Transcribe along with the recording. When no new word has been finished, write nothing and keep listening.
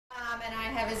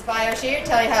his bio sheet,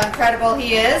 tell you how incredible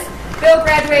he is. Bill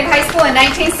graduated high school in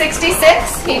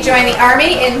 1966. He joined the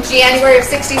Army in January of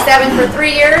 67 for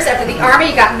 3 years. After the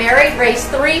Army, he got married, raised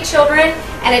 3 children,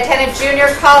 and attended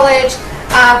junior college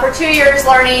for 2 years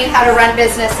learning how to run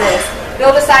businesses.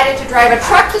 Bill decided to drive a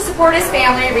truck to support his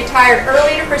family and retired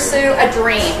early to pursue a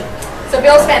dream. So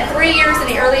Bill spent 3 years in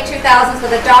the early 2000s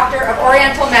with a doctor of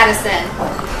Oriental Medicine,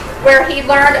 where he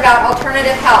learned about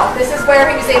alternative health. This is where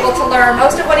he was able to learn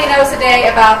most of what he knows today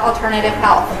about alternative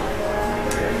health.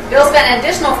 Bill spent an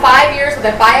additional 5 years with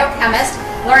a biochemist,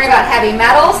 learning about heavy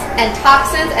metals and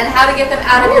toxins and how to get them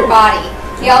out of your body.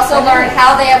 He also learned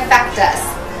how they affect us.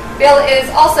 Bill is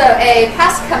also a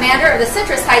past commander of the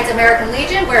Citrus Heights American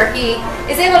Legion, where he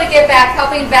is able to give back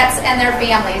helping vets and their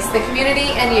families, the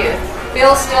community, and youth.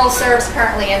 Bill still serves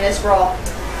currently in this role.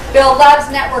 Bill loves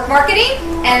network marketing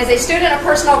and is a student of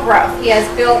personal growth. He has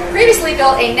previously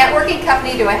built a networking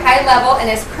company to a high level and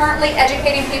is currently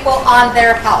educating people on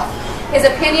their health. His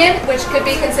opinion, which could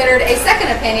be considered a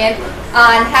second opinion,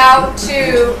 on how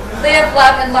to live,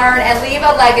 love, and learn and leave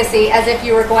a legacy as if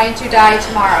you were going to die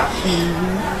tomorrow.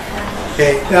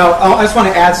 Okay, now I just want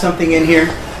to add something in here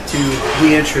to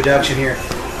the introduction here.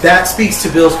 That speaks to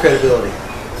Bill's credibility.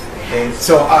 Okay,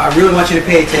 so I really want you to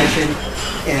pay attention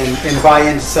and buy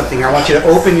into something. I want you to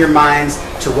open your minds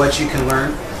to what you can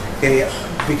learn. Okay,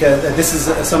 because this is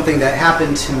something that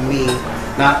happened to me,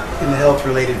 not in the health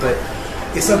related, but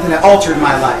it's something that altered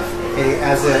my life. Okay,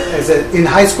 in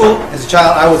high school, as a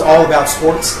child, I was all about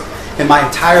sports, and my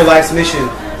entire life's mission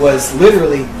was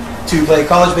literally to play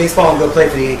college baseball and go play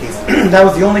for the Yankees. That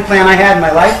was the only plan I had in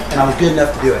my life, and I was good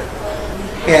enough to do it.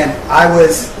 And I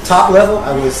was top level.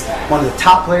 I was one of the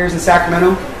top players in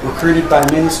Sacramento, recruited by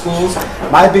many schools.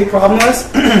 My big problem was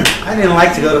I didn't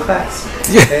like to go to class.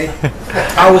 Okay?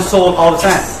 I was told all the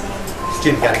time,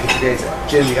 Jim, you got to get your grades up.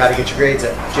 Jim, you got to get your grades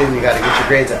up. Jim, you got to get your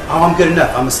grades up. Oh, I'm good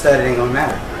enough. I'm a stud. It ain't going to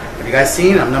matter. Have you guys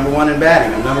seen? I'm #1 in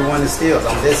batting. I'm #1 in steals.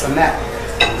 I'm this, I'm that.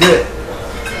 I'm good.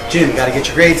 Jim, you got to get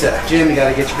your grades up. Jim, you got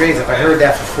to get your grades up. I heard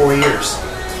that for 4 years.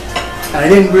 And I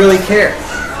didn't really care.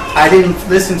 I didn't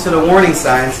listen to the warning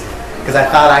signs because I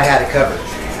thought I had it covered.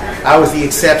 I was the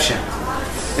exception.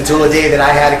 Until the day that I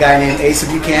had a guy named Asa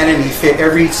Buchanan. He fit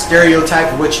every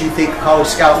stereotype of what you think a college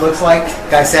scout looks like.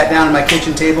 Guy sat down at my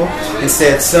kitchen table and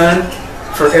said, son,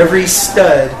 for every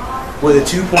stud with a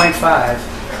 2.5,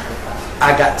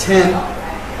 I got 10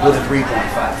 with a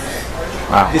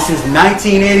 3.5. Wow. This is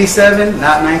 1987,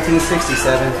 not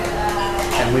 1967,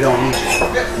 and we don't need you.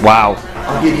 Wow.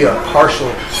 I'll give you a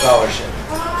partial scholarship.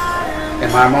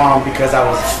 And my mom, because I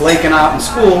was flaking out in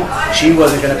school, she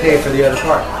wasn't going to pay for the other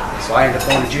part. So I ended up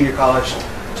going to junior college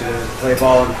to play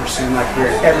ball and pursue my career.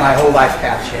 And my whole life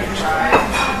path changed.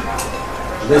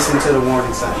 Listen to the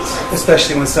warning signs,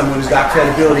 especially when someone who's got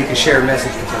credibility can share a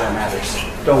message with you that matters.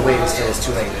 Don't wait until it's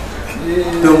too late.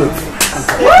 Bill Muth.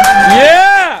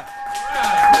 Yeah!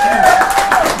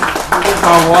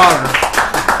 On water.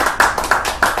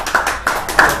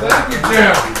 Thank you,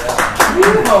 Jim.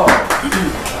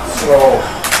 So,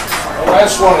 I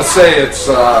just want to say it's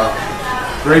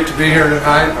great to be here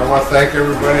tonight. I want to thank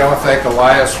everybody. I want to thank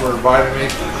Elias for inviting me.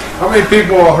 How many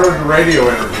people heard the radio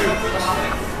interview?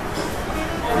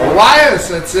 Elias,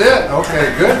 that's it.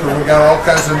 Okay, good. We got all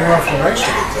kinds of new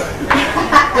information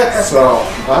today. So,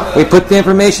 we put the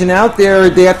information out there.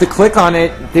 They have to click on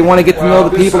it. They want to get to know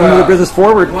the people and move the business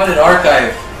forward. What an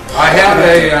archive. I had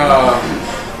a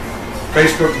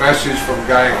Facebook message from a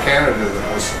guy in Canada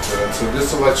that listened to it. So just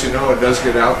to let you know, it does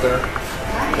get out there.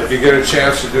 If you get a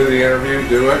chance to do the interview,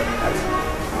 do it.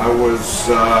 I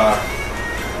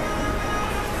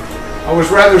was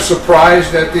rather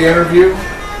surprised at the interview.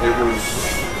 It was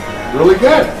really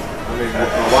good. I mean,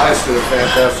 Elias did a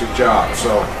fantastic job.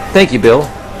 So thank you, Bill.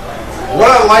 what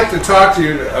I'd like to talk to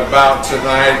you about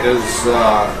tonight is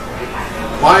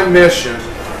my mission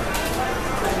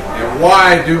and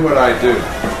why I do what I do.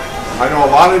 I know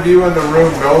a lot of you in the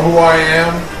room know who I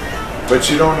am, but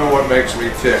you don't know what makes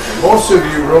me tick. And most of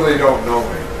you really don't know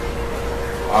me.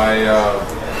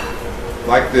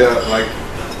 Like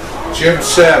Jim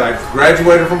said, I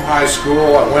graduated from high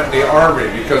school. I went in the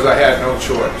Army because I had no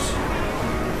choice.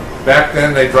 Back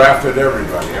then they drafted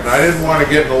everybody, and I didn't want to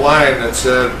get in the line that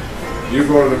said, you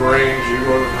go to the Marines, you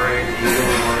go to the Marines, you go to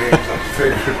the Marines. I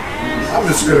figured, I'm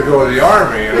just going to go to the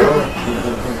Army, you know.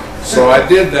 So I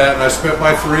did that, and I spent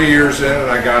my 3 years in,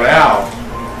 and I got out.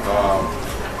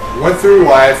 Went through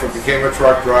life and became a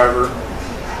truck driver.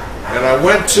 And I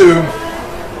went to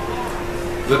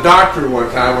the doctor one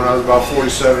time when I was about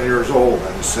 47 years old,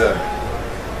 and he said,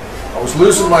 I was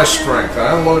losing my strength.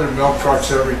 I unloaded milk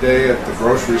trucks every day at the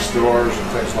grocery stores and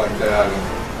things like that.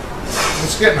 And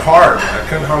it's getting hard. I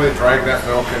couldn't hardly drag that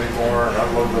milk anymore and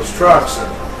unload those trucks.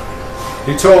 And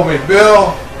he told me,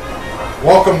 Bill,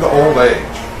 welcome to old age.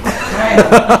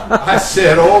 I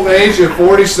said, old age at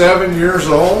 47 years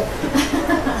old?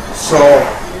 So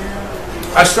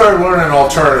I started learning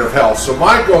alternative health. So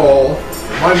my goal,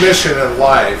 my mission in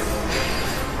life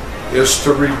is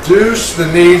to reduce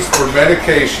the needs for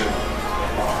medication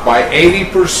by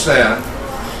 80%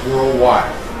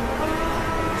 worldwide.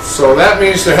 So that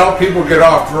means to help people get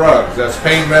off drugs. That's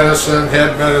pain medicine,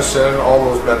 head medicine, all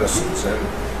those medicines. And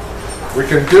we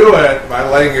can do it by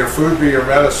letting your food be your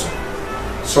medicine.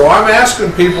 So I'm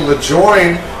asking people to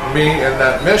join me in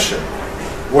that mission.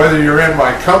 Whether you're in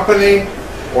my company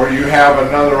or you have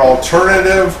another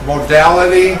alternative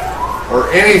modality or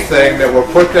anything that will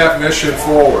put that mission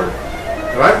forward.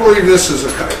 And I believe this is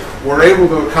we're able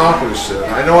to accomplish it.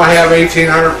 I know I have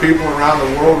 1,800 people around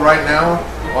the world right now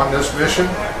on this mission,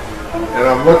 and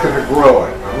I'm looking to grow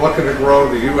it. I'm looking to grow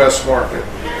the U.S. market.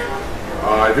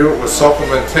 I do it with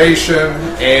supplementation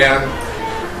and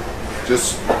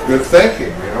just good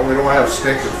thinking. You know, we don't have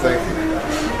stinking thinking.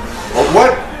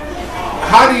 But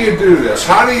how do you do this?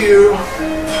 How do you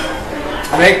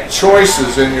make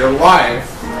choices in your life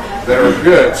that are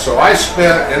good? So I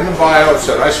spent, in the bio it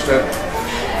said, I spent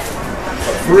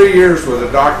 3 years with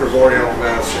a doctor of Oriental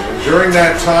medicine. And during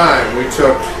that time, we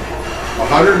took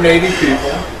 180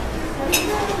 people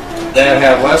that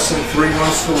had less than 3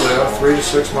 months to live, 3 to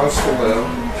 6 months to live,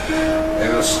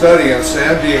 in a study in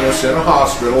San Dimas in a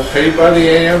hospital paid by the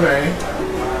AMA.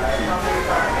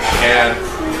 And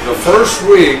the first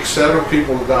week, 7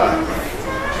 people died.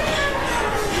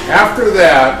 After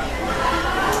that,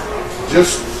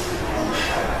 just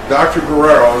Dr.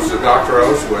 Guerrero is the doctor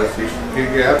I was with. He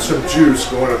had some juice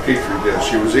going in a petri dish.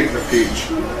 He was eating a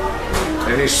peach.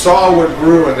 And he saw what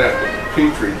grew in that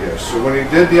petri dish. So when he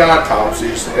did the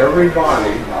autopsies,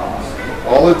 everybody,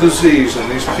 all the disease in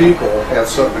these people had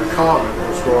something in common that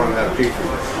was growing in that petri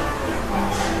dish.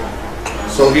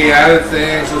 So he added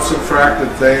things and subtracted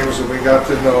things, and we got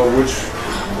to know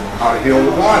how to heal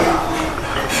the body.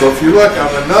 So if you look,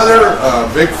 I'm another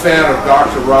big fan of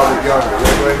Dr. Robert Young. Does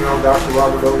anybody know Dr.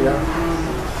 Robert O. Young?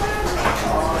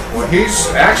 Well, he's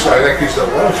actually, I think he's a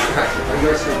little guy.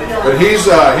 But he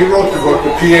wrote the book,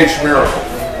 The pH Miracle,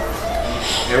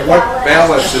 and what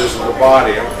balance is in the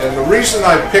body. And the reason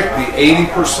I picked the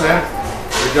 80%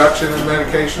 reduction in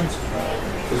medications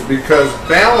is because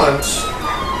balance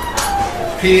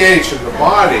pH in the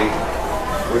body,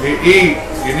 when you eat,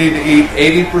 you need to eat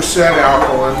 80%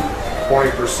 alkaline,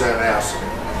 20% acid.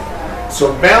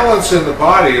 So balance in the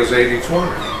body is 80-20.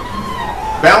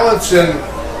 Balance in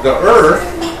the earth,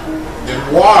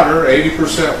 in water,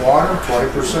 80% water,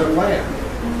 20%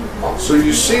 land. So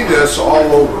you see this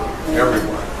all over,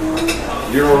 everywhere.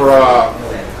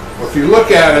 If you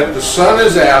look at it, the sun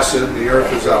is acid, the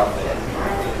earth is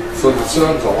alkaline. So the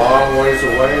sun's a long ways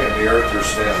away and the earth you're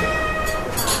standing.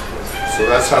 So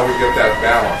that's how we get that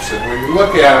balance. And when you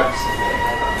look at,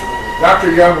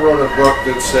 Dr. Young wrote a book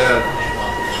that said,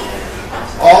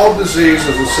 all disease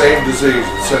is the same disease.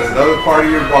 It's in another part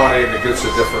of your body and it gets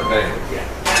a different name.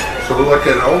 So we look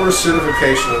at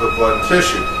over-acidification of the blood and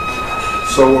tissue.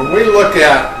 So when we look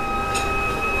at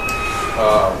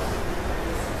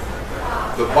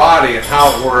the body and how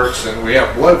it works, and we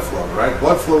have blood flow, right?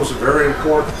 Blood flow is very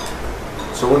important.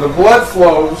 So when the blood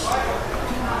flows,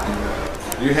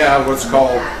 you have what's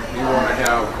called, you want to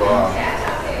have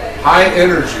high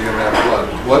energy in that blood.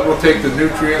 The blood will take the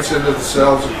nutrients into the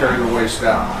cells and carry the waste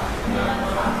out.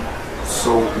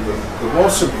 So the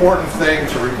most important thing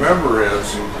to remember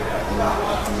is,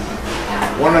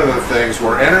 one of the things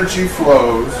where energy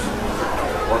flows,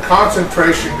 where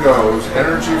concentration goes,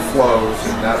 energy flows,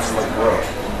 and that's what grows.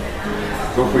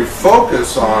 So if we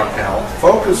focus on health,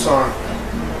 focus on,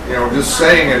 just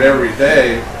saying it every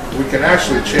day, we can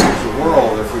actually change the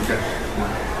world if we can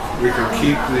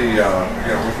keep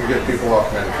we can get people off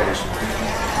medications.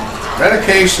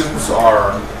 Medications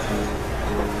are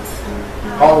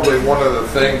probably one of the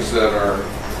things that are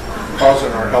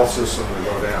causing our health system to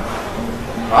go down.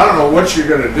 I don't know what you're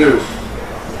going to do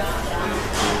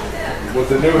with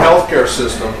the new healthcare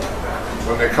system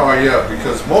when they call you up,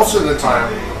 because most of the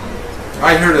time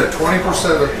I hear that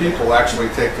 20% of the people actually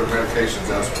take their medications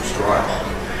as prescribed.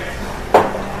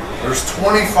 There's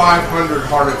 2,500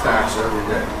 heart attacks every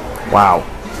day. Wow.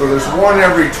 So there's one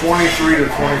every 23 to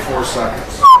 24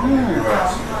 seconds in the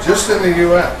U.S. Just in the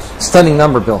U.S. Stunning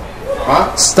number, Bill.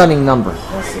 Huh? Stunning number.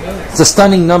 It's a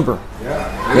stunning number.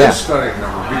 Yeah, it is a stunning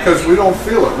number because we don't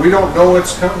feel it. We don't know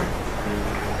it's coming.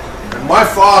 And my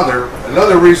father,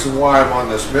 another reason why I'm on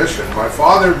this mission, my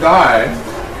father died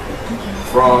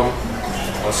from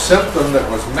a symptom that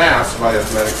was masked by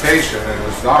his medication, and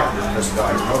his doctor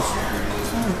misdiagnosed him.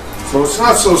 So it's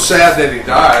not so sad that he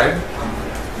died.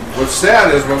 What's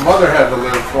sad is my mother had to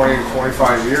live 20,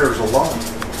 25 years alone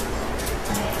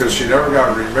because she never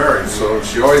got remarried, so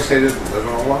she always hated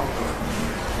living alone.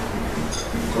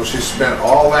 So she spent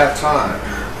all that time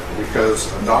because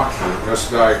a doctor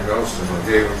misdiagnosed him and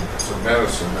gave him some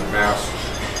medicine that masked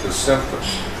the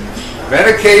symptoms.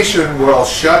 Medication will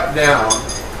shut down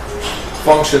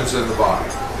functions in the body.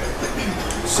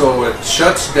 So it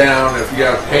shuts down, if you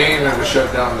have pain and it shut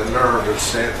down the nerve,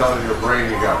 it's telling your brain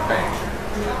you got pain.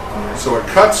 So it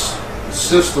cuts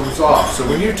systems off. So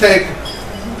when you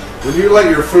let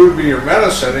your food be your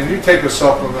medicine and you take a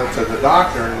supplement to the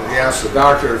doctor and you ask the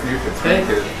doctor if you can take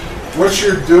it, what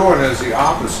you're doing is the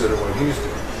opposite of what he's doing.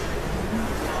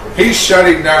 He's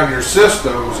shutting down your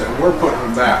systems and we're putting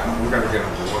them back. We're going to get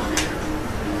them to work again.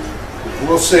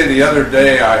 We'll say the other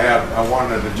day I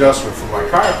wanted an adjustment from my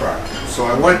chiropractor. So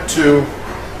I went to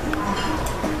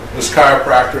this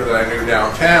chiropractor that I knew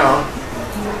downtown,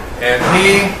 and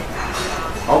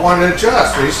I wanted to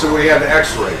adjust. He said we had to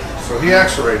x-ray. So he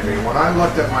x-rayed me. When I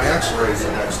looked at my x-rays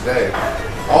the next day,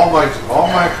 all my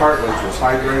cartilage was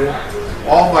hydrated.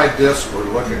 All my discs were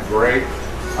looking great.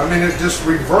 I mean, it just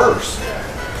reversed.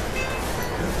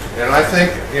 And I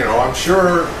think, I'm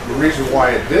sure the reason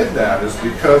why it did that is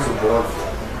because of blood flow.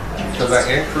 Because I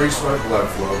increased my blood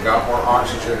flow, got more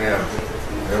oxygen in,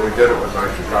 and we did it with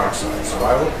nitric oxide. So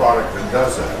I have a product that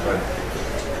does that. But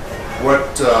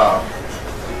what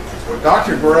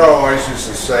Dr. Guerrero always used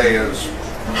to say is,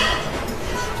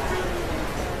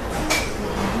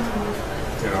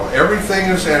 everything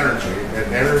is energy,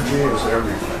 and energy is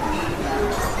everything.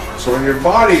 So in your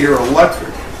body, you're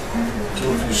electric. So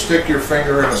if you stick your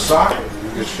finger in a socket,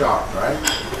 you get shocked, right?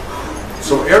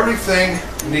 So everything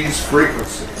needs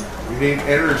frequency. You need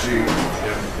energy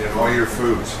in all your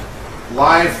foods.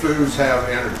 Live foods have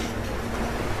energy,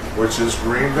 which is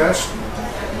green vegetables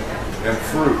and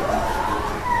fruit.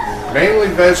 Mainly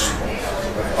vegetables.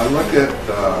 I look at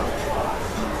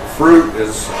fruit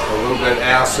is a little bit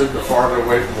acid. The farther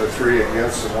away from the tree it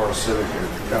gets, the more acidic it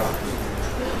becomes.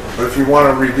 But if you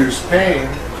want to reduce pain,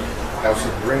 have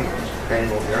some greens.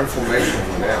 Your inflammation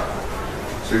will go down.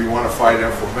 So you want to fight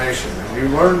inflammation. And you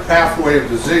learn pathway of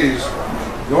disease.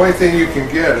 The only thing you can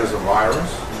get is a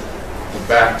virus, a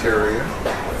bacteria,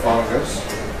 a fungus,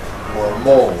 or a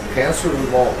mold. Cancer is a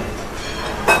mold.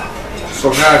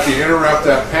 So now if you interrupt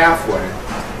that pathway,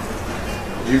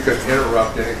 you can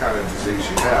interrupt any kind of disease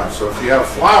you have. So if you have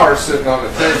flour sitting on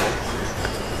the table,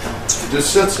 it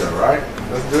just sits there, right?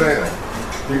 Doesn't do anything.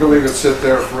 You can leave it sit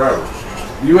there forever.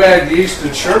 You add yeast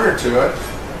and sugar to it,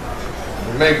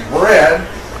 and make bread,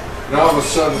 and all of a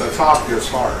sudden the top gets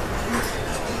hard.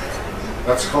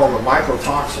 That's called the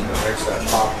mycotoxin that makes that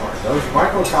top hard. Those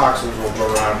mycotoxins will go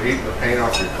around eating the paint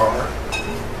off your car,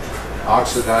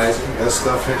 oxidizing that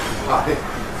stuff in your body.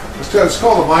 It's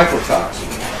called a mycotoxin.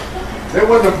 Then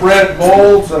when the bread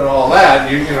molds and all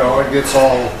that, it gets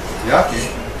all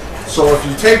yucky. So if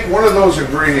you take one of those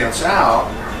ingredients out,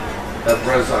 that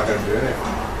bread's not going to do anything.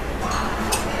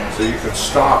 So you can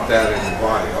stop that in your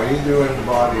body. All you do in the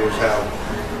body is have,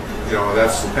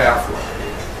 that's the pathway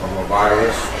from a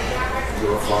virus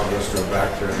to a fungus to a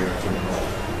bacteria to a mold.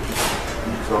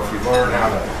 So if you learn how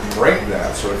to break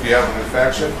that, so if you have an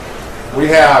infection, we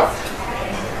have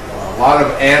a lot of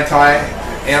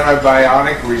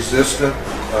antibiotic resistant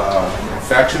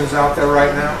infections out there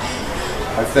right now.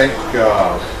 I think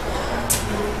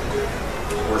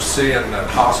we're seeing that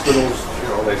hospitals,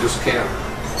 they just can't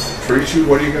treat you.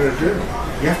 What are you going to do?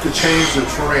 You have to change the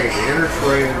terrain, the inner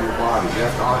terrain in your body. You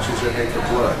have to oxygenate the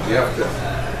blood. You have to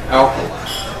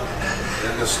alkalize.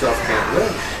 And this stuff can't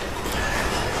live.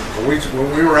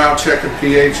 When we were out checking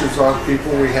pHs on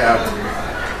people, we had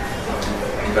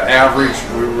the average,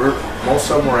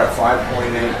 most of them were at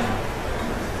 5.8.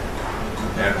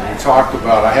 And we talked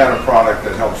about, I had a product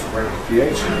that helps bring the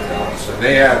pH in the balance. And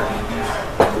they had,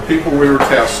 the people we were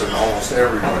testing, almost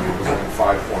everybody was in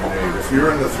 5.8. If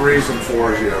you're in the 3s and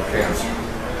 4s, you have cancer.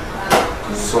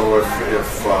 So if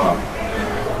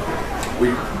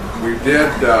we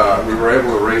were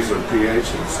able to raise their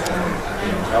pHs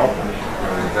and help them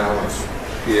balance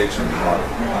pH in the body. I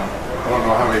don't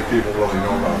know how many people really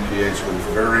know about pH, but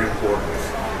it's very important.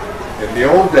 In the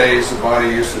old days, the body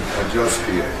used to adjust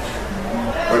pH.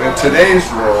 But in today's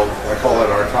world, I call it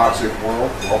our toxic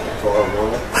world, multipolar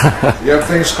world, you have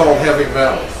things called heavy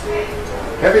metals.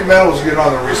 Heavy metals get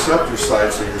on the receptor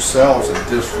sites of your cells and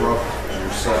disrupt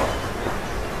your cell.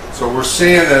 So we're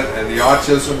seeing it in the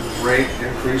autism rate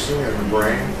increasing in the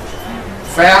brain.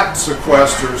 Fat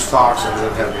sequesters toxins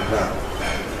in heavy metal.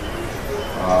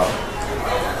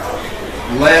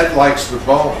 Lead likes the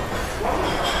bone.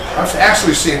 I've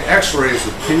actually seen x-rays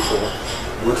of people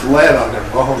with lead on their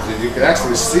bones, and you can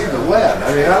actually see the lead.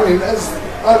 I mean that's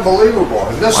unbelievable.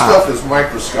 And this stuff is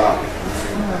microscopic.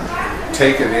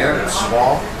 Take it in, it's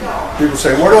small. People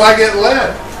say, where do I get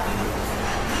lead?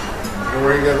 You know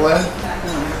where you get lead?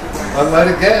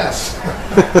 Unleaded gas.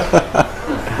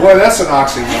 Boy, that's an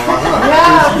oxymoron,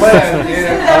 huh? There's lead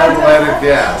in unleaded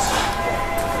gas.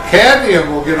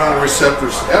 Cadmium will get on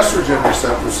receptors, estrogen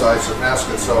receptor sites, and mask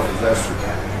itself as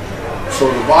estrogen. So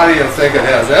the body will think it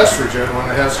has estrogen when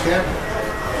it has cadmium.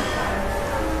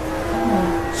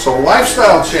 So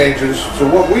lifestyle changes. So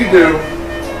what we do,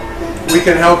 we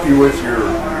can help you with your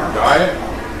diet.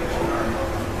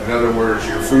 In other words,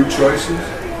 your food choices.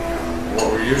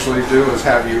 What we usually do is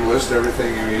have you list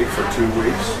everything you eat for 2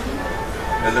 weeks,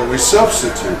 and then we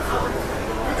substitute for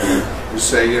you. We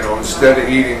say, you know, instead of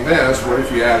eating this, what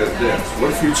if you added this?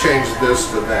 What if you changed this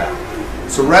to that?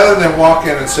 So rather than walk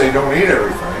in and say, don't eat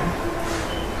everything,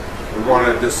 we want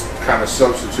to just kind of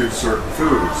substitute certain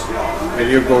foods. And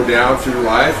you'll go down through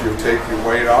life, you'll take your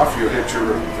weight off, you'll hit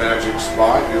your magic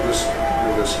spot, you'll just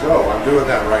go. I'm doing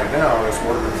that right now, and it's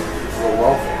working real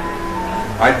well for me.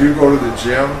 I do go to the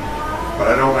gym,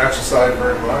 but I don't exercise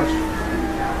very much.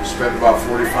 I spend about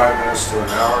 45 minutes to an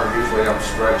hour, and usually I'm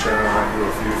stretching and I do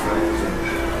a few things, and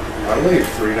I leave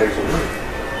 3 days a week.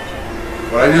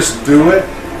 But I just do it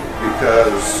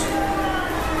because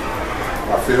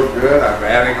I feel good, I'm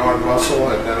adding on muscle,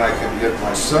 and then I can get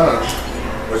my son,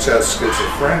 which has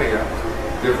schizophrenia,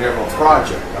 give him a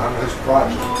project. I'm his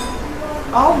project.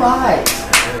 All right.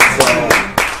 And so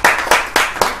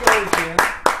he goes in,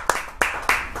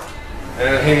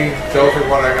 and he tells me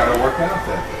what I got to work out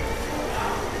then.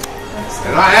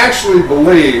 And I actually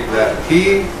believe that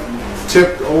he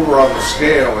tipped over on the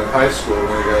scale in high school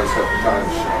when he got his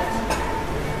hepatitis shot.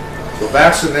 So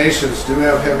vaccinations do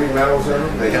have heavy metals in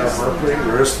them. They have mercury.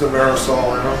 There is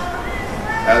thimerosal in them.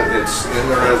 It's in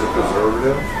there as a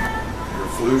preservative. Your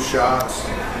flu shots.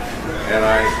 And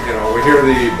we hear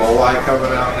the Ebola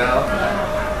coming out now.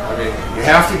 I mean, you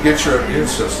have to get your immune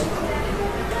system.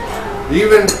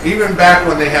 Even back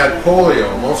when they had polio,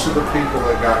 most of the people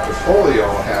that got the polio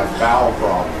had bowel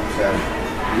problems, had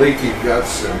leaky gut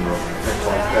syndrome, things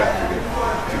like that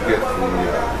to get the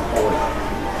polio.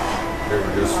 They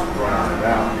were just running it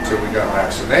out until we got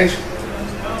vaccination.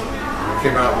 We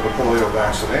came out with the polio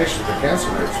vaccination, the cancer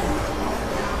rates went up.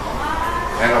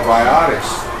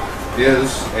 Antibiotics is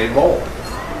a mold.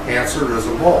 Cancer is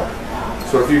a mold.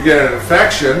 So if you get an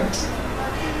infection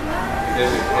in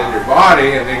your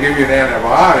body and they give you an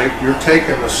antibiotic, you're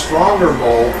taking a stronger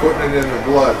mold, putting it in the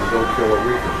blood to go kill a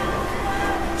weaker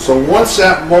mold. So once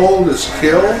that mold is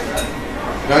killed,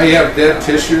 now you have dead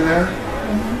tissue there.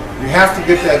 You have to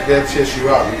get that dead tissue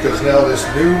out, because now this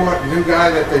new guy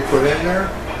that they put in there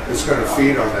is going to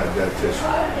feed on that dead tissue.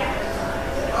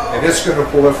 And it's going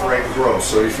to proliferate and grow.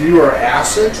 So if you are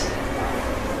acid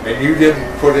and you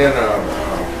didn't put in a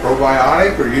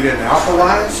probiotic or you didn't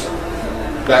alkalize,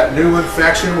 that new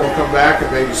infection will come back in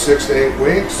maybe 6 to 8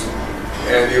 weeks,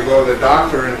 and you go to the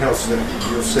doctor and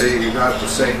you'll say you got the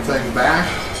same thing back,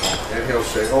 and he'll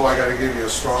say, oh, I got to give you a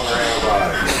stronger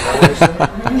antibiotic. You know what he said?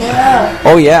 Yeah.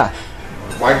 Oh, yeah.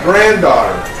 My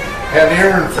granddaughter had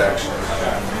ear infection,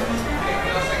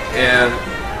 and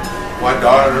my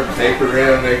daughter, take her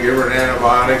in, they give her an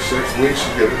antibiotic, 6 weeks, she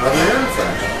get another ear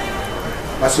infection.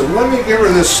 I said, let me give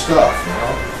her this stuff, you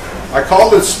know. I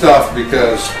called it stuff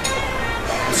because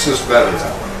it's just better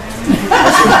that way.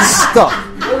 Stuff.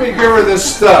 Let me give her this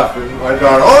stuff. And my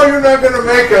daughter, oh, you're not going to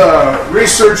make a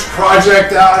research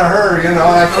project out of her, you know.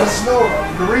 I said,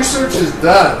 no, the research is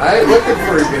done. I ain't looking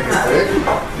for a guinea pig.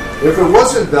 If it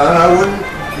wasn't done, I wouldn't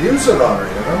use it on her,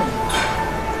 you know.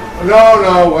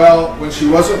 No, well, when she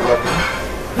wasn't looking.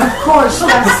 Of course, you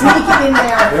got to sneak it in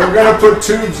there. They were going to put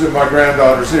tubes in my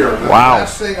granddaughter's ear. The Wow.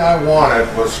 last thing I wanted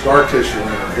was scar tissue in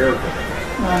her ear.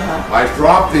 I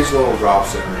dropped these little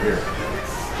drops in her ear.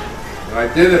 And I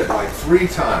did it like 3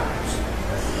 times.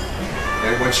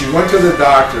 And when she went to the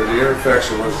doctor, the ear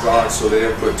infection was gone, so they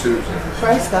didn't put tubes in her.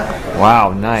 Praise God.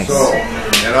 Wow, nice. So,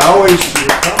 and I always would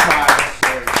come by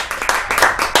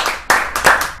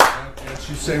and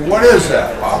she'd say, what is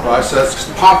that, Papa? I said, it's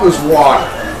Papa's water.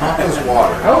 Papa's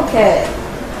water. Okay.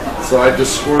 So I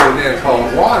just squirt it in and call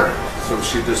it water. So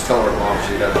she'd just tell her mom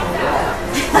she had no water.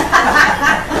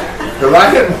 Because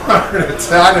I didn't want her to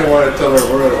tell, I didn't want to tell her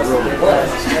where it really was.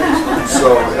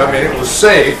 So, I mean, it was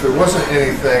safe. There wasn't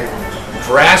anything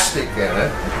drastic in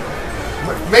it.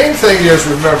 The main thing is,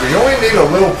 remember, you only need a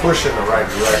little push in the right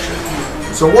direction.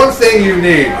 So one thing you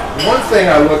need, one thing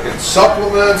I look at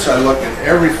supplements, I look at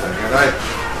everything, and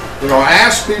I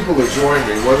ask people to join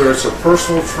me, whether it's a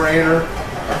personal trainer,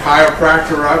 a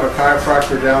chiropractor. I have a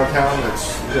chiropractor downtown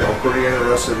that's pretty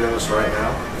interested in us right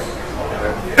now.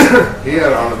 And he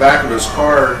had on the back of his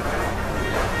card,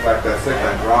 in fact I think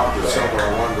I dropped it somewhere,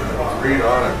 I wanted to read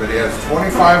on it, but he has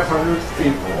 2,500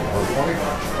 people, or 2,500,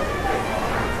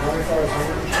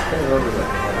 I can't remember the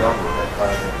number,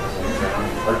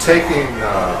 are taking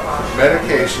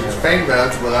medications, pain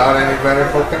meds, without any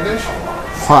medical condition.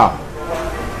 Wow.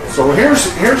 So here's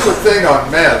the thing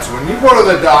on meds. When you go to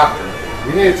the doctor,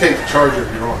 you need to take charge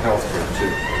of your own health care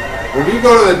too. When you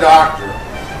go to the doctor,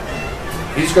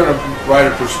 he's going to write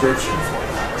a prescription for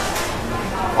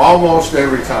you. Almost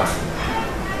every time.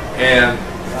 And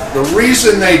the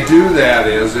reason they do that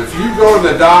is if you go to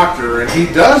the doctor and he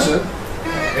doesn't,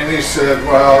 and he said,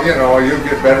 well, you'll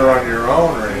get better on your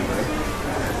own or anything,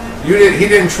 he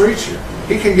didn't treat you.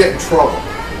 He can get in trouble.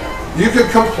 You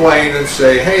could complain and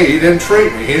say, hey, he didn't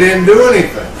treat me. He didn't do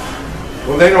anything.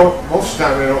 Well, most of the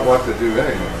time they don't want to do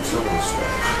anything on some of this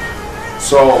stuff.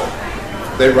 So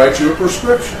they write you a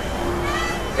prescription.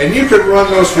 And you could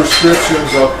run those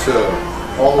prescriptions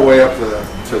all the way up to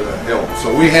the hill.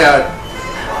 So we had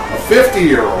a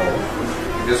 50-year-old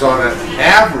is on an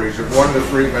average of 1 to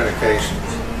 3 medications.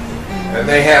 And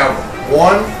they have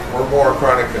 1 or more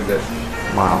chronic conditions.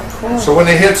 Wow. So when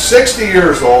they hit 60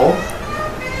 years old,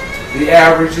 the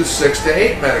average is 6 to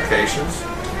 8 medications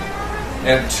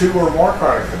and 2 or more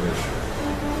chronic conditions.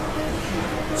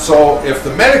 So if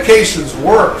the medications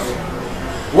worked,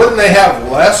 wouldn't they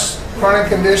have less chronic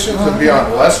conditions and be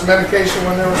on less medication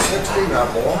when they were 60,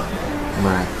 not more?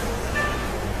 Right.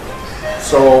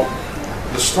 So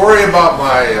the story about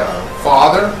my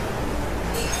father,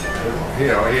 he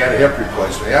had a hip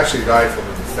replacement. He actually died from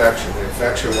an infection. The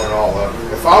infection went all up.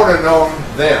 If I would have known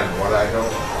then what I know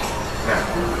now,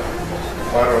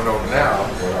 if I don't know now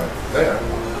what I then,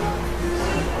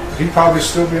 he'd probably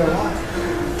still be alive.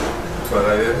 But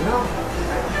I didn't know.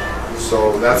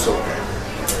 So that's okay.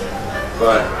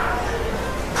 But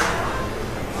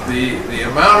the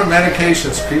amount of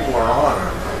medications people are on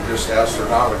are just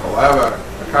astronomical. I have a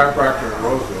chiropractor in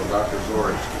Roseville, Dr.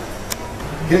 Zorich.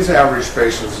 His average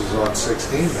patients is on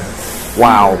 16 meds.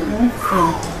 Wow.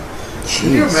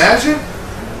 Can you imagine?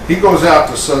 He goes out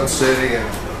to Sun City and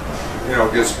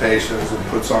gets patients and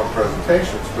puts on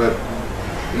presentations, but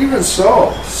even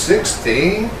so,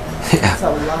 16? That's a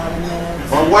lot of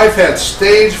meds. My wife had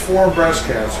stage 4 breast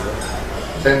cancer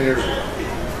 10 years ago.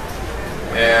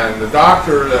 And the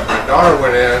doctor that my daughter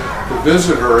went in to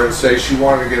visit her and say she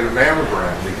wanted to get a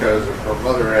mammogram because her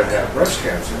mother had breast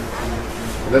cancer.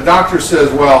 And the doctor says,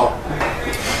 well,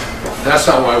 that's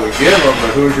not why we give them,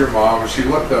 but who's your mom? And she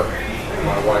looked up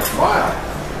my wife's file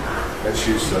and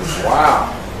she said,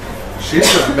 wow,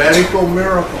 she's a medical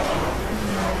miracle.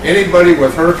 Anybody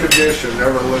with her condition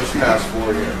never lives past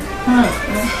 4 years.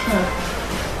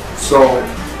 So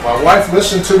my wife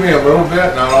listened to me a little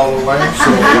bit, not all the way.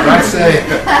 So when I say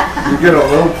you get a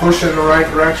little push in the right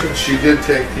direction, she did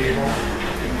take chemo.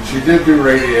 She did do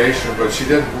radiation, but she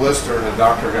didn't blister, and the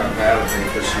doctor got mad at me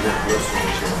because she didn't blister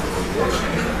when she went to radiation.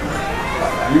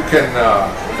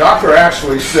 The doctor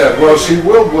actually said, well, she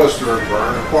will blister and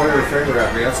burn, and pointed her finger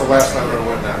at me. That's the last time I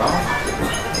went in that office.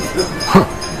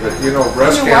 But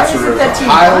breast cancer is highly...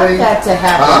 Why would that to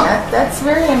happen? That's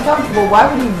very uncomfortable. Why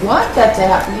would he want that to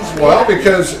happen? Well,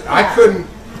 because I couldn't...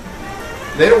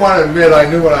 They didn't want to admit I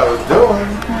knew what I was doing.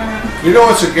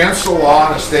 It's against the law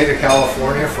in the state of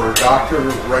California for a doctor to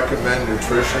recommend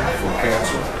nutrition for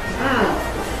cancer.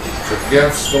 It's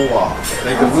against the law.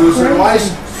 They could lose their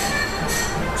license.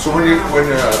 So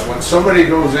when somebody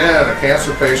goes in, a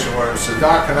cancer patient, and says,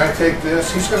 Doc, can I take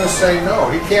this? He's going to say no.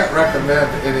 He can't recommend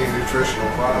any nutritional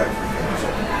product for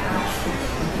cancer.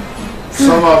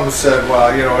 Some of them said, well,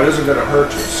 it isn't going to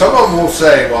hurt you. Some of them will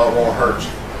say, well, it won't hurt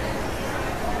you.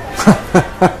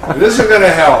 It isn't going to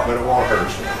help, but it won't hurt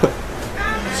you.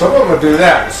 Some of them will do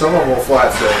that, and some of them will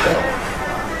flat say no.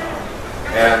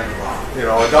 And,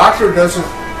 a doctor doesn't...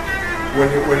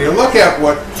 When you look at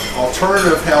what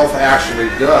alternative health actually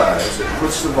does, it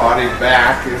puts the body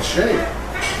back in shape.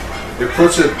 It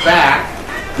puts it back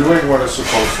doing what it's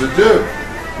supposed to do.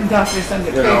 Doctors don't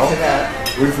get paid for that.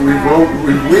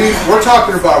 We're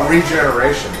talking about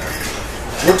regeneration now.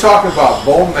 We're talking about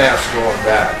bone mass going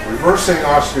back, reversing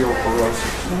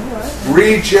osteoporosis.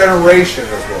 Regeneration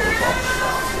is what we're talking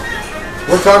about.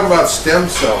 We're talking about stem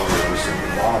cell release in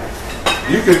the body.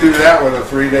 You can do that with a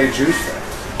 3-day juice fast.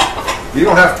 You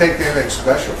don't have to take anything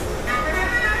special for it.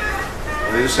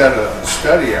 They just had a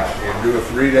study out. You can do a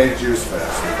 3-day juice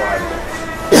fast in 5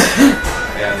 days.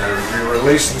 and they're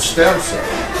releasing stem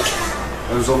cells.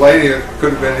 There was a lady that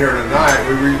could have been here tonight.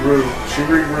 She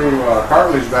regrew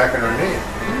cartilage back in her knee.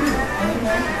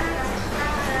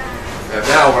 And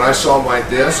now when I saw my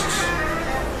discs,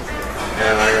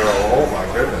 and I go, oh my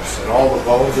goodness, and all the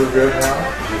bones are good now,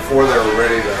 before they were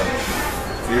ready to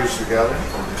fuse together,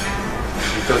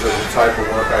 because of the type of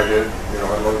work I did. I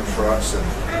loaded trucks, and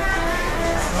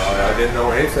I didn't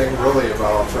know anything really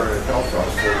about alternative health. I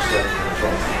was 47 years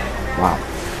old. Wow.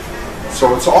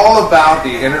 So it's all about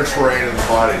the inner terrain of the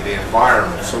body, the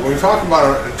environment. So when we talk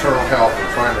about internal health,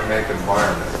 we're trying to make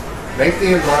environment. Make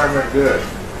the environment good.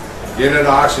 Get it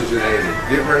oxygenated.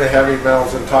 Get rid of heavy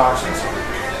metals and toxins.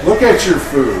 Look at your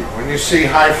food. When you see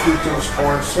high fructose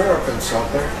corn syrup in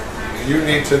something, you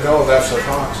need to know that's a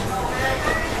toxin.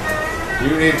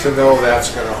 You need to know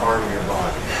that's going to harm your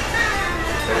body.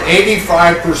 And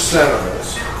 85% of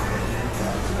us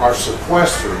are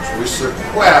sequesters. We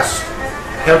sequester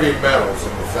heavy metals in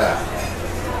the fat.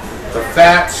 The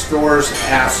fat stores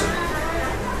acid.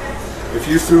 If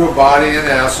you threw a body in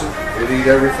acid, it'd eat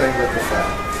everything but the fat.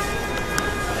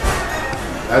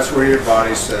 That's where your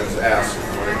body sends acid.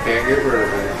 When it can't get rid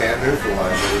of it, it can't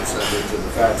neutralize it, it sends it to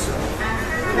the fat cell.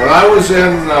 When I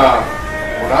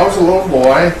was a little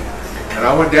boy, and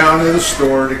I went down to the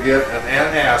store to get an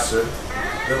antacid,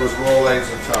 it was rolled eggs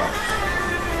and tongues.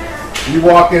 You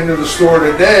walk into the store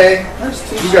today,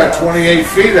 you got 28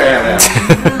 feet of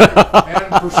antacid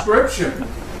and prescription.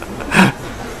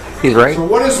 He's right. So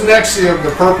what does Nexium,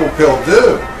 the purple pill,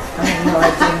 do? I have no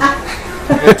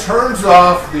idea. It turns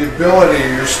off the ability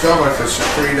of your stomach to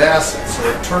secrete acid. So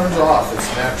it turns off its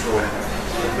natural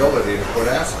ability to put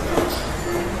acid out.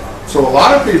 So a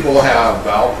lot of people have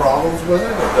bowel problems with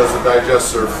it. It doesn't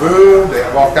digest their food. They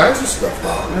have all kinds of stuff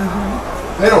wrong.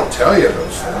 They don't tell you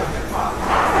those things.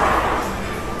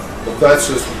 But that's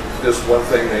just one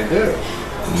thing they do.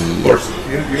 Of course,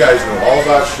 you guys know all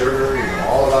about sugar, you know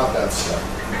all about that stuff.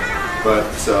 But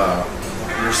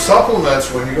your supplements,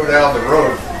 when you go down the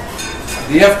road,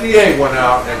 the FDA went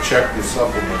out and checked the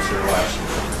supplements here last year.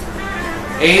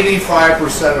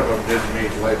 85% of them didn't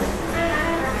meet label.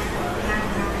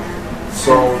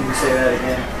 So Can you say that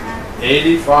again?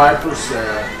 85% of the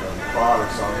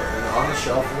products on the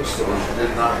shelf in the stores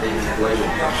did not meet label.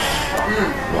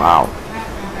 Wow.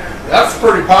 That's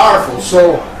pretty powerful.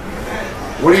 So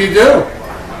what do?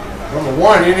 Number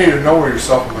one, you need to know where your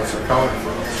supplements are coming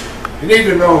from. You need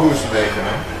to know who's making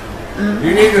them.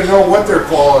 You need to know what their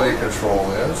quality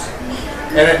control is.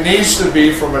 And it needs to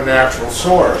be from a natural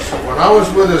source. When I was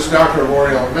with this doctor of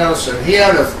Oriental medicine, he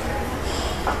had a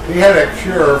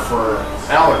cure for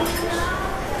allergies.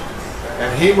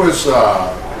 And he was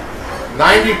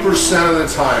 90% of the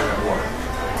time it worked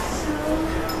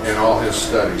in all his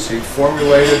studies. He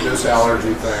formulated this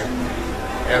allergy thing.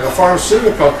 And the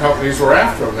pharmaceutical companies were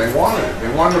after him. They wanted it. They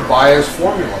wanted to buy his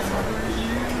formula from him.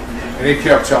 And he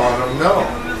kept telling them no.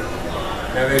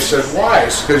 And they said, why?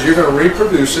 It's because you're going to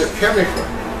reproduce it chemically.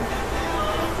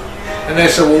 And they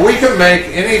said, well, we can make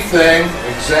anything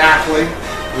exactly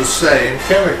the same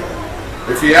chemically.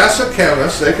 If you ask a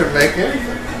chemist, they can make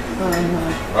anything.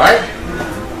 Right?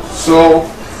 So,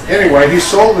 anyway, he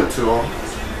sold it to them.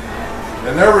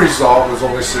 And their result was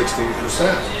only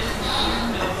 16%.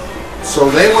 So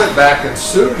they went back and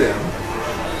sued him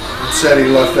and said he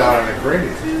left out an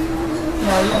ingredient.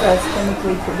 No, you guys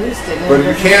chemically produced it. But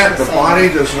you can't, the body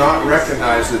does not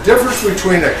recognize the difference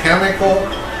between a chemical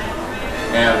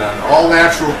and an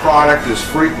all-natural product is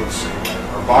frequency.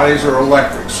 Our bodies are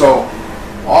electric. So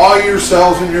all your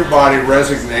cells in your body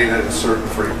resonate at a certain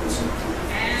frequency.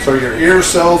 So your ear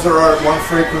cells are at one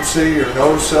frequency, your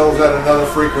nose cells at another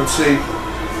frequency,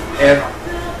 and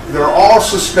they're all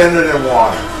suspended in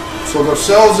water. So the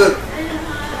cells that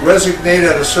resonate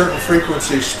at a certain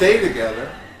frequency stay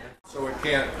together. So it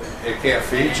can't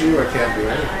feed you, it can't do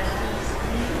anything.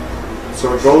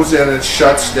 So it goes in and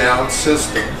shuts down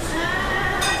systems.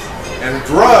 And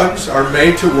drugs are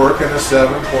made to work in a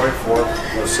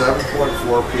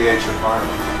 7.4 pH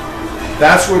environment.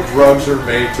 That's what drugs are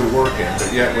made to work in.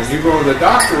 But yet when you go to the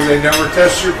doctor, they never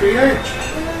test your pH.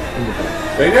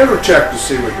 They never check to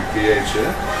see what your pH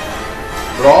is.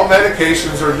 But all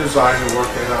medications are designed to work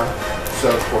in a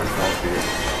 7.4 pH.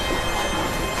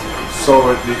 So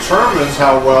it determines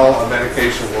how well a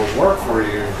medication will work for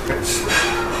you. It's the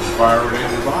environment in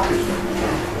your body.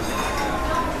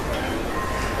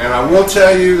 And I will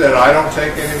tell you that I don't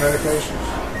take any medications.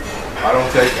 I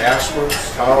don't take aspirin,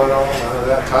 Tylenol, none of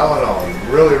that. Tylenol is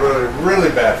really, really,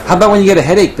 really bad for me. How about when you get a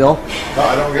headache, Bill? No,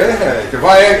 I don't get a headache. If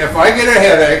I get a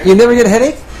headache... You never get a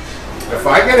headache? If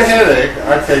I get a headache,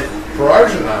 I take for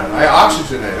arginine. I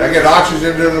oxygenate. I get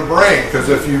oxygen to the brain because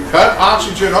if you cut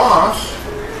oxygen off,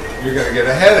 you're going to get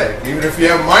a headache. Even if you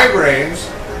have migraines,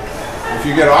 if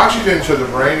you get oxygen to the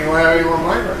brain, you won't have any more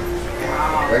migraines.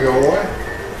 They go away.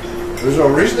 There's no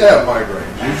reason to have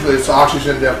migraines. Usually it's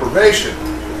oxygen deprivation.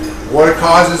 What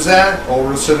causes that?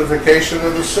 Over-acidification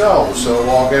of the cell. The cell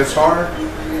wall gets hard.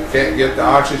 Can't get the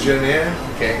oxygen in.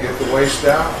 Can't get the waste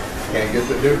out. Can't get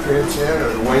the nutrients in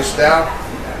or the waste out.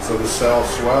 So the cells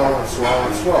swell and swell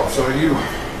and swell. So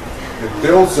it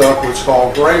builds up what's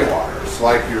called gray water. It's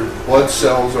like your blood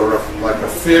cells are like a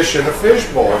fish in a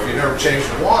fishbowl. If you never change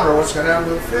the water, what's going to happen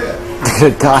to the fish?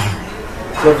 Good guy.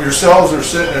 So if your cells are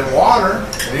sitting in water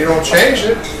and you don't change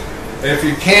it, and if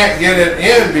you can't get it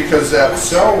in because that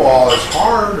cell wall is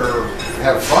hard or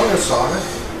have fungus on it,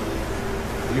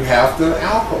 you have to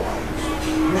alkalize.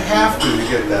 You have to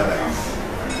get that out.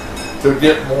 To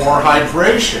get more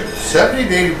hydration. 70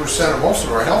 to 80% of most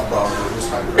of our health problems are just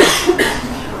hydration.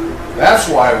 That's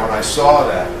why when I saw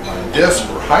that my discs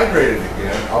were hydrated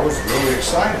again, I was really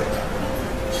excited.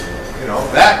 You know,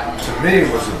 that to me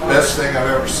was the best thing I've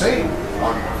ever seen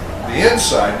on the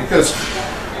inside, because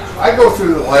I go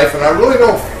through the life and I really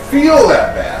don't feel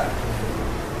that bad.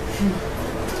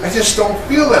 I just don't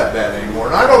feel that bad anymore.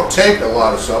 And I don't take a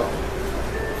lot of supplements.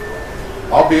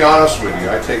 I'll be honest with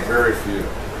you, I take very few.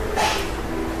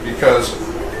 Because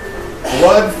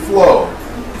blood flow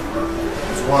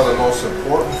is one of the most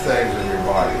important things in your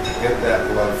body, to get that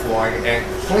blood flowing and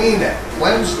clean it,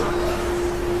 cleanse the blood.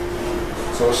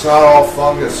 So it's not all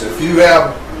fungus. If you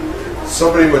have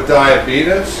somebody with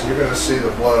diabetes, you're going to see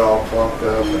the blood all clumped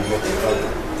up and looking ugly.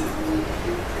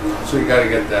 So you got to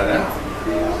get that out.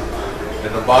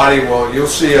 And the body will, you'll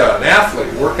see an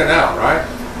athlete working out, right?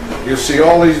 You'll see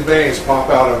all these veins pop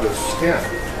out of his skin.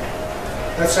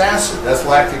 That's acid. That's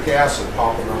lactic acid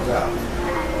popping those out.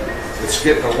 It's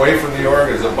getting away from the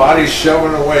organs. The body's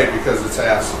shoving away because it's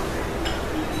acid.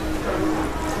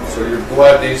 So your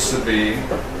blood needs to be,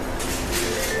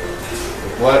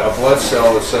 a blood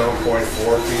cell is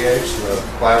 7.4 pH. The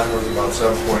plasma is about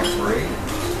 7.3.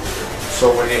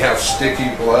 So when you have sticky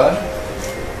blood,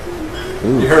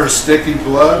 you heard of sticky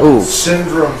blood?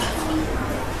 Syndrome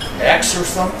X or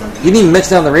something? You didn't even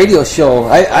mention it on the radio show.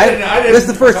 This is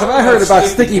the first time I heard about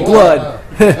sticky blood.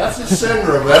 That's a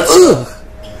syndrome.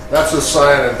 That's a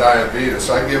sign of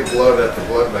diabetes. I give blood at the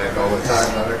blood bank all the time.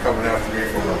 Now they're coming after me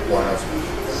for my plasma.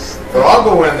 But I'll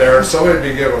go in there and somebody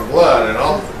be giving blood, and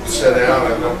I'll sit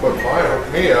down and they'll hook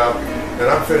me up, and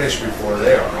I'm finished before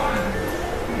they are.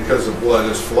 Because the blood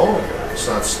is flowing. It's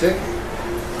not sticky.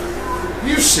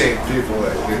 You've seen people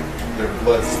that get their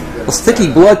blood. Well, sticky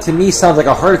blood to me sounds like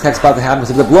a heart attack's about to happen.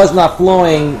 So if the blood's not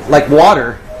flowing like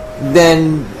water,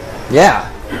 then yeah.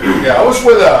 Yeah, I was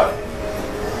with a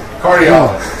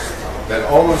cardiologist that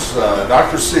owns,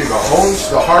 Dr. Siva, owns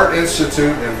the Heart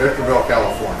Institute in Victorville,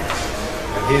 California.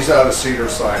 And he's out of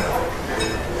Cedar-Sinai.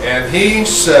 And he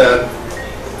said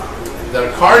that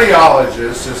a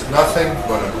cardiologist is nothing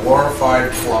but a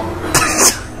glorified plumber.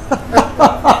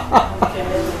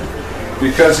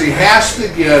 Because he has to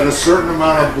get a certain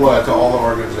amount of blood to all the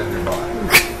organs in your body,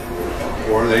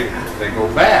 or they go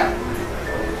bad.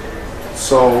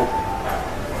 So,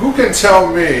 who can tell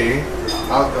me?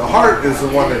 The heart is the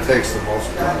one that takes the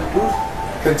most blood. Who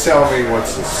can tell me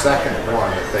what's the second one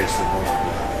that takes the most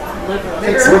blood?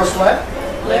 Liver. What?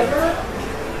 Liver.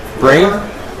 Brain.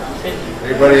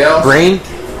 Anybody else? Brain.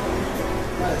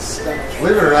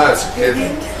 Believe it or not, it's a kidney.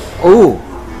 Ooh.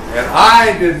 And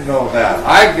I didn't know that.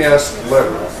 I guessed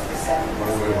liver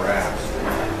when we were asked.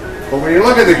 But when you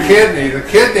look at the kidney,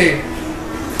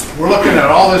 we're looking at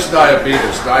all this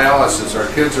diabetes, dialysis. Our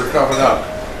kids are coming up.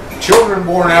 Children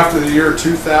born after the year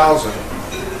 2000,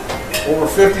 over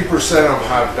 50% of them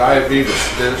have diabetes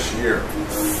this year.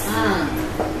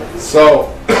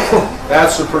 So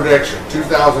that's the prediction.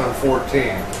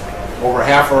 2014, over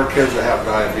half our kids will have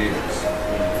diabetes.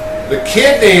 The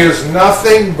kidney is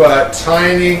nothing but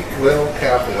tiny little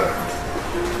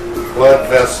capillaries, blood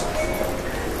vessels.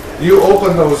 You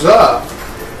open those up,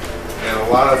 and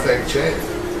a lot of things change.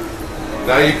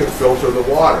 Now you can filter the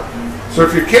water. So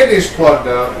if your kidney's plugged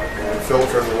up and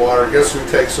filtering the water, guess who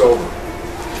takes over?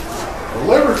 The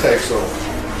liver takes over.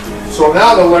 So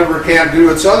now the liver can't do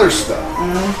its other stuff.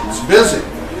 It's busy.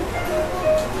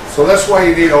 So that's why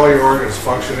you need all your organs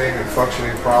functioning and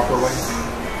functioning properly.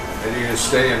 And you just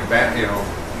stay in,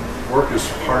 work as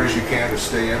hard as you can to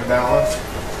stay in balance.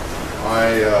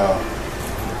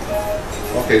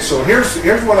 Okay, so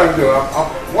here's what I'm doing. I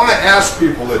want to ask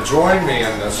people to join me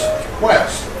in this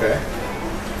quest. Okay,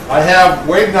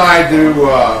 Wade and I do.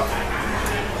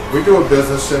 We do a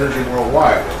business synergy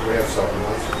worldwide. We have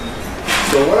supplements.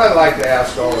 So what I'd like to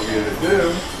ask all of you to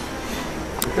do,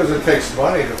 because it takes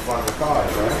money to fund the cause,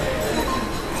 right?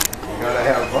 You gotta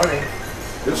have money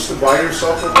just to buy your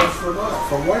supplements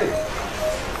from weight.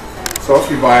 So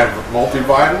if you buy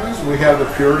multivitamins, we have the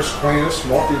purest, cleanest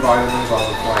multivitamins on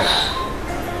the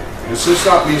planet. This is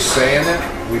not me saying it.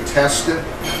 We test it.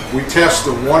 We test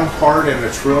the 1 part in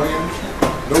a trillion.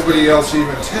 Nobody else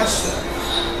even tests that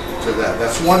to that.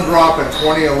 That's 1 drop in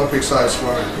 20 Olympic-sized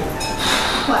swimming pools.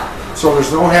 So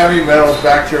there's no heavy metals,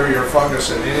 bacteria, or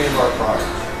fungus in any of our products.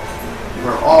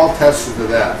 They're all tested to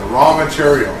that. The raw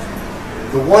materials.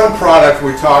 The 1 product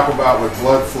we talk about with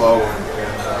blood flow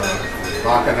and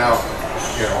knocking out,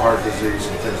 heart disease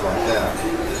and things like that.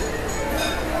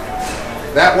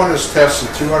 That one is tested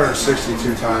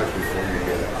 262 times before you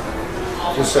get it.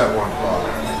 Just that 1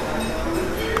 product.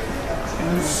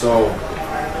 So,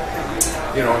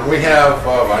 and we have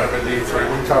vitamin D3.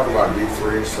 We can talk about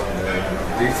D3 someday.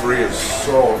 D3 is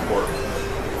so important.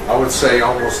 I would say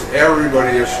almost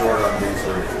everybody is short on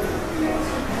D3.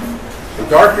 The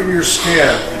darker your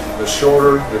skin, the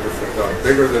shorter, the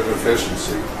bigger the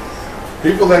deficiency.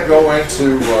 People that go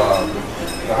into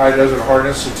the High Desert Heart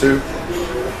Institute,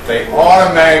 they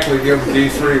automatically give them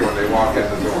D3 when they walk in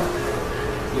the door.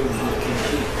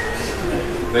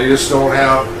 They just don't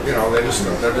have,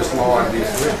 they're just low on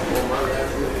D3.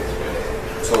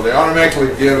 So they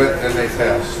automatically give it and they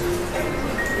test.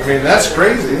 I mean, that's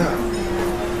crazy, huh?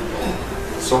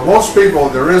 So most people,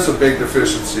 there is a big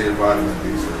deficiency in vitamin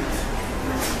D3.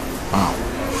 Wow.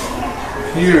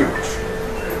 Huge.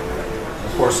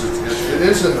 Of course, it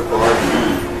is in the blood.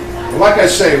 But like I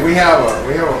say, we have a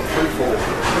pretty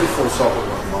full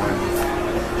supplement line.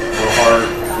 For heart,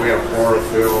 we have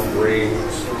chlorophyll,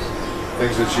 greens,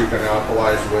 things that you can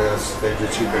alkalize with, things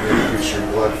that you can increase your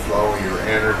blood flow, your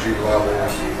energy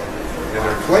levels, and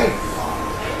they're clean.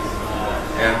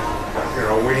 And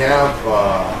we have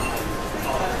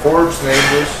Forbes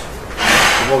named us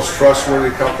the most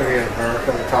trustworthy company in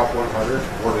America, the top 100.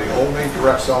 We're the only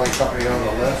direct selling company on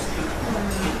the list.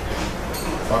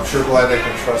 I'm sure glad they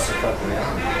can trust the company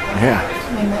on it. Yeah.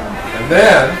 And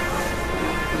then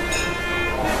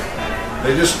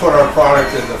they just put our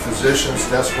product in the physician's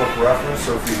desk book reference,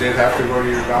 so if you did have to go to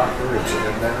your doctor, it's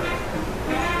in there.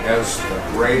 As the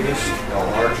greatest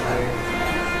L-arginine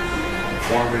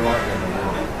formula in the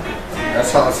world.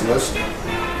 That's how it's listed.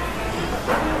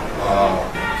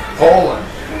 Poland.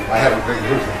 I have a big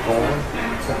group in Poland.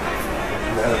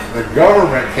 The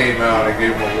government came out and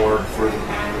gave an award for the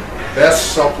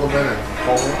best supplement in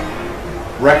Poland.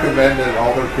 Recommended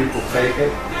all their people take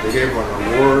it. They gave them an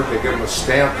award. They give them a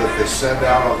stamp that they send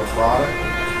out on the product.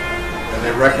 And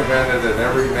they recommended that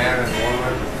every man and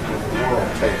woman in the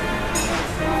world take it.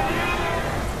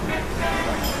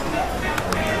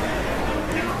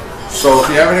 So if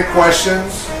you have any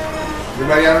questions,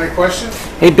 anybody have any questions?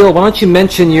 Hey, Bill, why don't you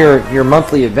mention your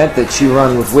monthly event that you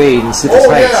run with Wade in Citrus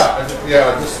Heights?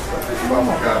 Yeah. Oh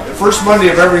my God. The first Monday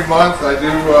of every month, I do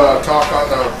talk on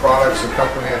the products and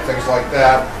company and things like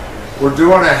that. We're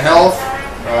doing a health.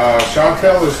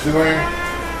 Chantel is doing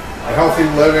a healthy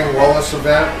living wellness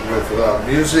event with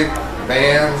music,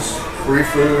 bands, free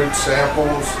food,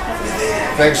 samples,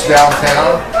 things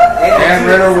downtown. Ann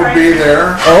Ritter will be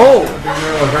there. Oh. Be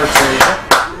there with her table.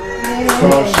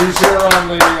 So she's here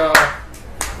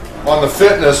on the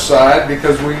fitness side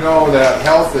because we know that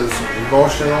health is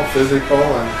emotional, physical,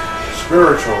 and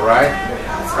spiritual, right?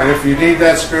 And if you need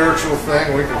that spiritual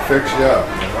thing, we can fix you up.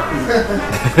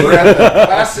 We're at the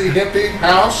classy hippie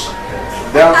house,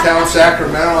 downtown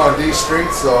Sacramento on D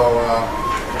Street, so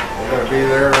we're going to be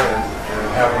there and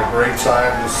having a great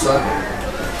time this Sunday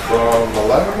from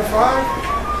 11 to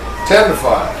 5? 10 to 5.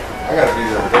 I got to be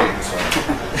there at 8. So.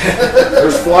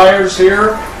 There's flyers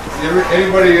here.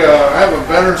 Anybody, I have a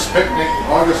Veterans Picnic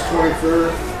August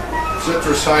 23rd.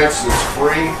 Citrus Heights is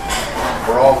free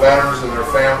for all veterans and their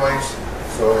families.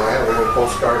 So I have a little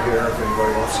postcard here if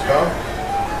anybody wants to come.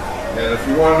 And if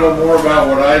you want to know more about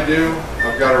what I do,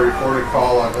 I've got a recorded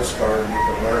call on this card and you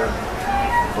can learn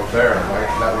from there.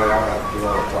 That way I don't have to do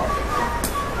all the talking.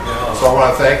 So I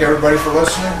want to thank everybody for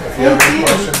listening. If you have any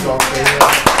questions, don't say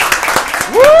anything.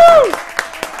 Woo!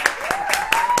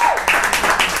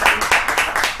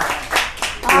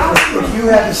 If you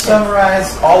had to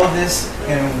summarize all of this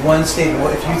in one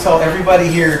statement, if you tell everybody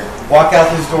here, walk out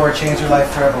this door, change your life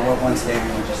forever, what one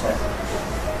statement would you say?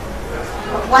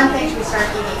 One thing should we start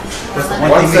eating? What's the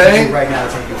one thing you can do right now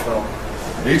to take control?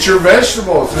 Eat your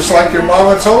vegetables, just like your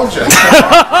mama told you.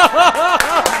 Yeah!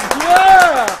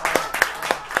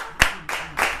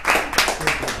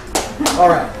 All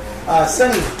right.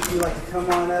 Sonny, if you'd like to come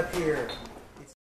on up here.